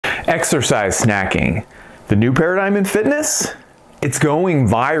Exercise snacking. The new paradigm in fitness? It's going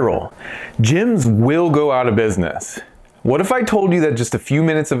viral. Gyms will go out of business. What if I told you that just a few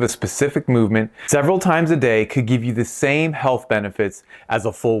minutes of a specific movement several times a day could give you the same health benefits as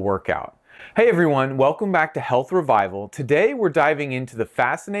a full workout? Hey everyone, welcome back to Health Revival. Today we're diving into the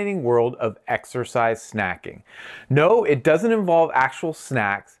fascinating world of exercise snacking. No, it doesn't involve actual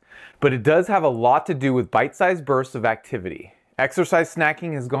snacks, but it does have a lot to do with bite-sized bursts of activity. Exercise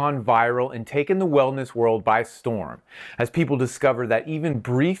snacking has gone viral and taken the wellness world by storm, as people discover that even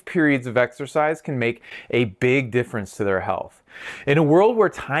brief periods of exercise can make a big difference to their health. In a world where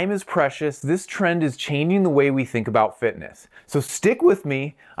time is precious, this trend is changing the way we think about fitness. So stick with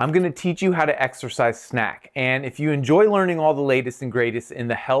me, I'm going to teach you how to exercise snack. And if you enjoy learning all the latest and greatest in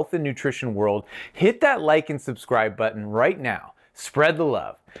the health and nutrition world, hit that like and subscribe button right now. Spread the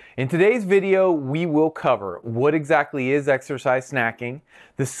love. In today's video, we will cover what exactly is exercise snacking,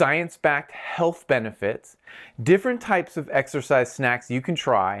 the science-backed health benefits, different types of exercise snacks you can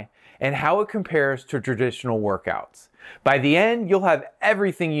try, and how it compares to traditional workouts. By the end, you'll have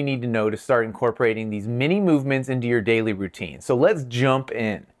everything you need to know to start incorporating these mini movements into your daily routine. So let's jump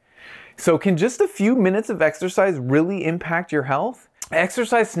in. So can just a few minutes of exercise really impact your health?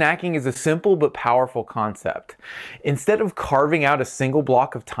 Exercise snacking is a simple but powerful concept. Instead of carving out a single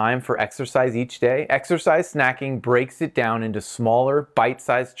block of time for exercise each day, exercise snacking breaks it down into smaller,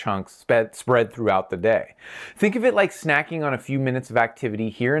 bite-sized chunks spread throughout the day. Think of it like snacking on a few minutes of activity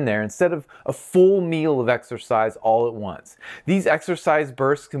here and there instead of a full meal of exercise all at once. These exercise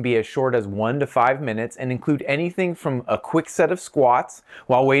bursts can be as short as 1 to 5 minutes and include anything from a quick set of squats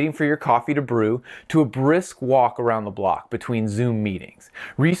while waiting for your coffee to brew to a brisk walk around the block between Zoom meetings.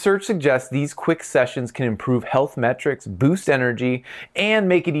 Research suggests these quick sessions can improve health metrics, boost energy, and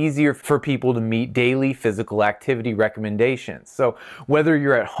make it easier for people to meet daily physical activity recommendations. So whether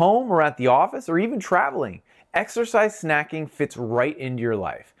you're at home or at the office or even traveling, exercise snacking fits right into your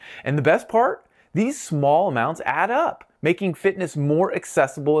life. And the best part? These small amounts add up, making fitness more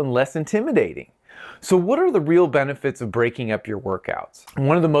accessible and less intimidating. So what are the real benefits of breaking up your workouts?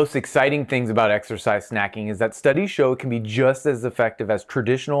 One of the most exciting things about exercise snacking is that studies show it can be just as effective as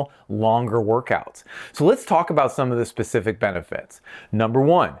traditional, longer workouts. So let's talk about some of the specific benefits. Number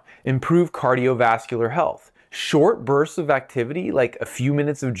 1, improve cardiovascular health. Short bursts of activity, like a few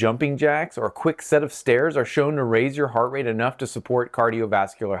minutes of jumping jacks or a quick set of stairs, are shown to raise your heart rate enough to support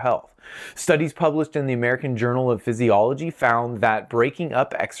cardiovascular health. Studies published in the American Journal of Physiology found that breaking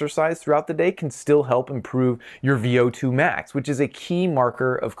up exercise throughout the day can still help improve your VO2 max, which is a key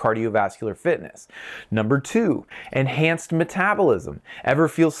marker of cardiovascular fitness. Number 2, enhanced metabolism. Ever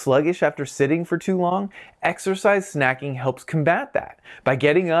feel sluggish after sitting for too long? Exercise snacking helps combat that. By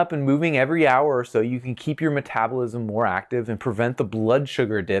getting up and moving every hour or so, you can keep your metabolism more active and prevent the blood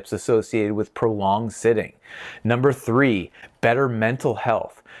sugar dips associated with prolonged sitting. Number 3, better mental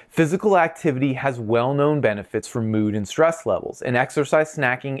health. Physical activity has well-known benefits for mood and stress levels, and exercise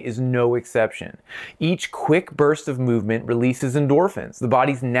snacking is no exception. Each quick burst of movement releases endorphins, the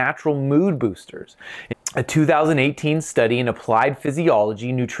body's natural mood boosters. A 2018 study in applied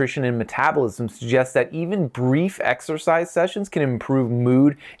physiology, nutrition, and metabolism suggests that even brief exercise sessions can improve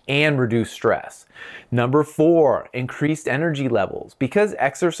mood and reduce stress. Number 4, increased energy levels. Because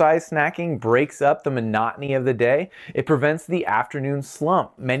exercise snacking breaks up the monotony of the day, it prevents the afternoon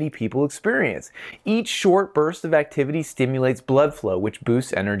slump many people experience. Each short burst of activity stimulates blood flow, which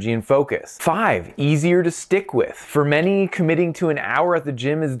boosts energy and focus. 5, easier to stick with. For many, committing to an hour at the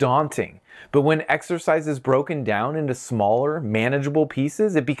gym is daunting. But when exercise is broken down into smaller, manageable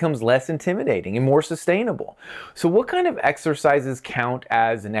pieces, it becomes less intimidating and more sustainable. So what kind of exercises count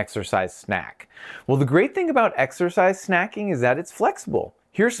as an exercise snack? Well, the great thing about exercise snacking is that it's flexible.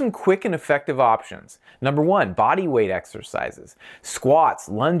 Here's some quick and effective options. Number 1, body weight exercises. Squats,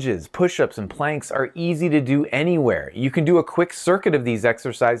 lunges, push-ups, and planks are easy to do anywhere. You can do a quick circuit of these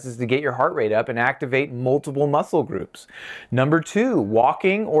exercises to get your heart rate up and activate multiple muscle groups. Number 2,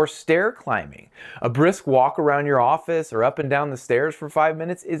 walking or stair climbing. A brisk walk around your office or up and down the stairs for 5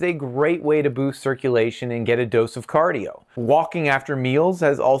 minutes is a great way to boost circulation and get a dose of cardio. Walking after meals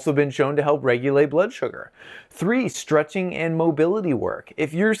has also been shown to help regulate blood sugar. 3, stretching and mobility work.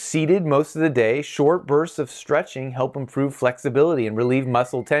 If you're seated most of the day, short bursts of stretching help improve flexibility and relieve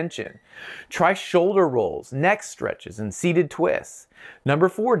muscle tension. Try shoulder rolls, neck stretches, and seated twists. Number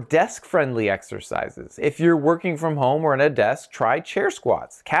 4, desk-friendly exercises. If you're working from home or at a desk, try chair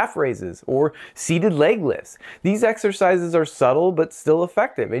squats, calf raises, or seated leg lifts. These exercises are subtle but still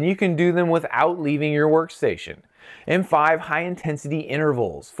effective, and you can do them without leaving your workstation. And 5, high intensity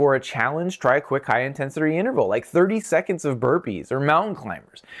intervals. For a challenge, try a quick high intensity interval, like 30 seconds of burpees or mountain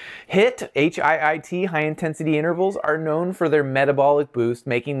climbers. HIIT, H-I-I-T, high intensity intervals are known for their metabolic boost,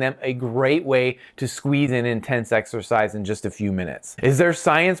 making them a great way to squeeze in intense exercise in just a few minutes. Is there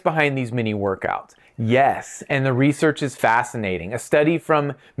science behind these mini workouts? Yes, and the research is fascinating. A study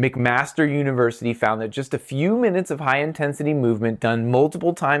from McMaster University found that just a few minutes of high-intensity movement done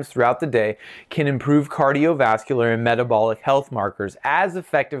multiple times throughout the day can improve cardiovascular and metabolic health markers as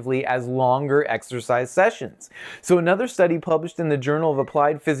effectively as longer exercise sessions. So another study published in the Journal of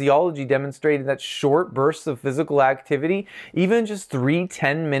Applied Physiology demonstrated that short bursts of physical activity, even just 3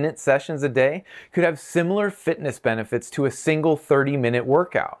 10-minute sessions a day, could have similar fitness benefits to a single 30-minute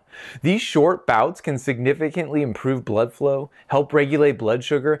workout. These short bouts can significantly improve blood flow, help regulate blood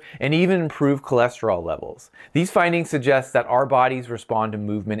sugar, and even improve cholesterol levels. These findings suggest that our bodies respond to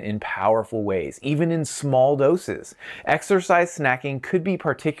movement in powerful ways, even in small doses. Exercise snacking could be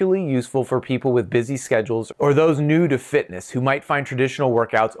particularly useful for people with busy schedules or those new to fitness who might find traditional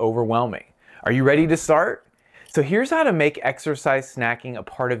workouts overwhelming. Are you ready to start? So here's how to make exercise snacking a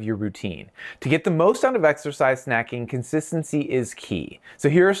part of your routine. To get the most out of exercise snacking, consistency is key. So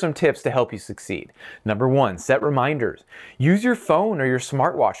here are some tips to help you succeed. Number 1, set reminders. Use your phone or your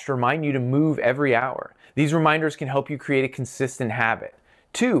smartwatch to remind you to move every hour. These reminders can help you create a consistent habit.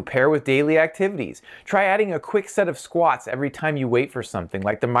 2, pair with daily activities. Try adding a quick set of squats every time you wait for something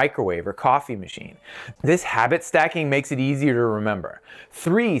like the microwave or coffee machine. This habit stacking makes it easier to remember.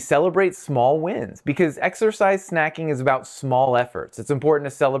 3, celebrate small wins. Because exercise snacking is about small efforts, it's important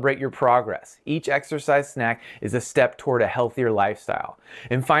to celebrate your progress. Each exercise snack is a step toward a healthier lifestyle.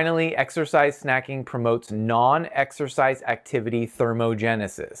 And finally, exercise snacking promotes non-exercise activity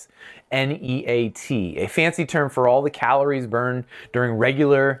thermogenesis. NEAT, a fancy term for all the calories burned during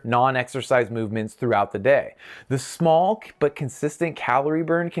regular non-exercise movements throughout the day. The small but consistent calorie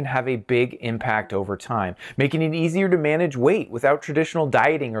burn can have a big impact over time, making it easier to manage weight without traditional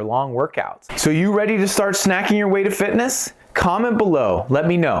dieting or long workouts. So you ready to start snacking your way to fitness? Comment below, let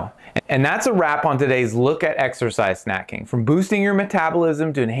me know. And that's a wrap on today's look at exercise snacking. From boosting your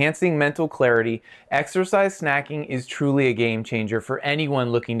metabolism to enhancing mental clarity, exercise snacking is truly a game changer for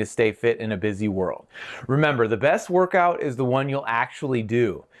anyone looking to stay fit in a busy world. Remember, the best workout is the one you'll actually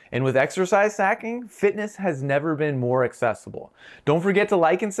do. And with exercise snacking, fitness has never been more accessible. Don't forget to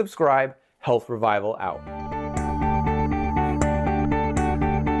like and subscribe. Health Revival out.